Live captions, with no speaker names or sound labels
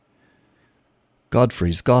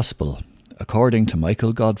Godfrey's Gospel, according to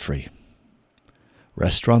Michael Godfrey.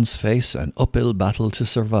 Restaurants face an uphill battle to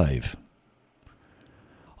survive.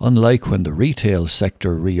 Unlike when the retail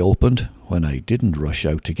sector reopened, when I didn't rush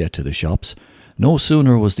out to get to the shops, no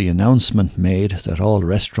sooner was the announcement made that all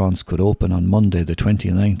restaurants could open on Monday the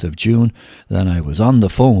 29th of June than I was on the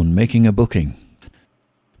phone making a booking.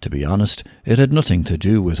 To be honest, it had nothing to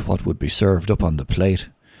do with what would be served up on the plate.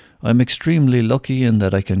 I'm extremely lucky in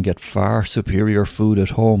that I can get far superior food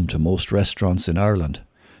at home to most restaurants in Ireland.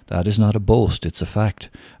 That is not a boast, it's a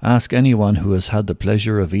fact. Ask anyone who has had the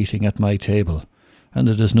pleasure of eating at my table, and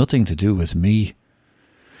it has nothing to do with me.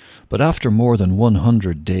 But after more than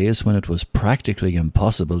 100 days, when it was practically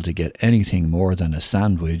impossible to get anything more than a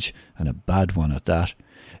sandwich, and a bad one at that,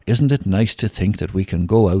 isn't it nice to think that we can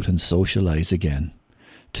go out and socialise again?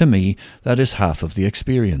 To me, that is half of the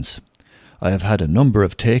experience. I have had a number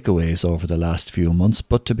of takeaways over the last few months,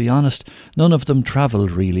 but to be honest, none of them travelled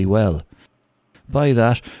really well. By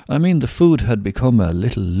that, I mean the food had become a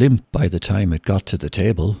little limp by the time it got to the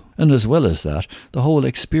table, and as well as that, the whole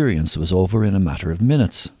experience was over in a matter of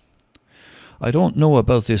minutes. I don't know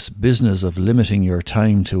about this business of limiting your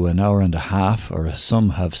time to an hour and a half, or as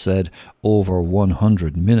some have said, over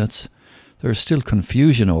 100 minutes. There is still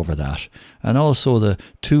confusion over that, and also the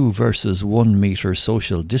 2 versus 1 metre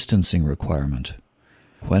social distancing requirement.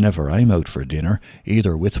 Whenever I'm out for dinner,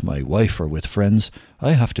 either with my wife or with friends,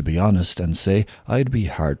 I have to be honest and say I'd be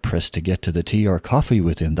hard-pressed to get to the tea or coffee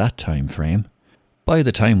within that time frame. By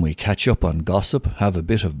the time we catch up on gossip, have a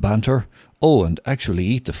bit of banter, and actually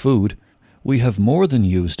eat the food, we have more than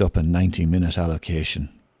used up a 90-minute allocation.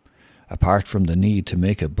 Apart from the need to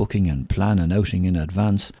make a booking and plan an outing in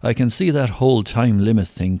advance, I can see that whole time limit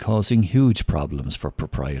thing causing huge problems for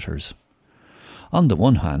proprietors. On the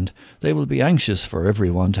one hand, they will be anxious for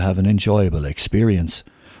everyone to have an enjoyable experience,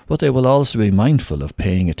 but they will also be mindful of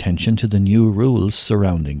paying attention to the new rules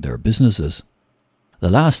surrounding their businesses. The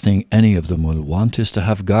last thing any of them will want is to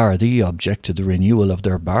have Gardaí object to the renewal of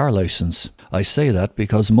their bar licence. I say that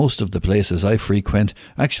because most of the places I frequent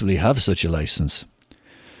actually have such a licence.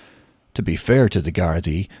 To be fair to the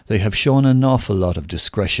Gardaí, they have shown an awful lot of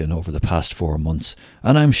discretion over the past 4 months,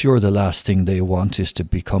 and I'm sure the last thing they want is to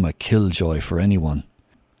become a killjoy for anyone.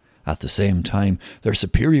 At the same time, their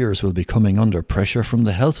superiors will be coming under pressure from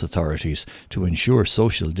the health authorities to ensure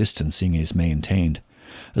social distancing is maintained,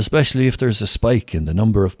 especially if there's a spike in the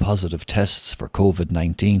number of positive tests for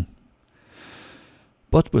COVID-19.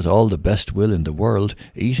 But with all the best will in the world,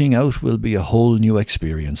 eating out will be a whole new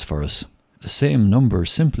experience for us. The same numbers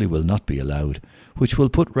simply will not be allowed, which will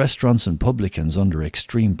put restaurants and publicans under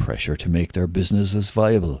extreme pressure to make their businesses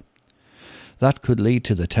viable. That could lead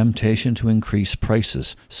to the temptation to increase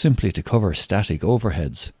prices simply to cover static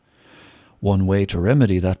overheads. One way to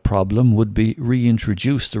remedy that problem would be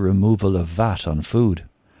reintroduce the removal of VAT on food.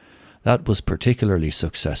 That was particularly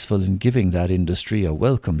successful in giving that industry a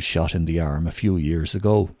welcome shot in the arm a few years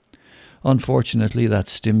ago. Unfortunately, that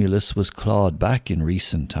stimulus was clawed back in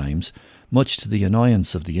recent times, much to the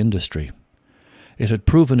annoyance of the industry. It had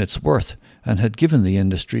proven its worth and had given the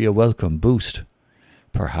industry a welcome boost.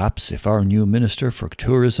 Perhaps if our new Minister for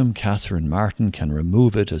Tourism, Catherine Martin, can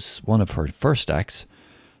remove it as one of her first acts,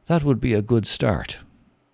 that would be a good start.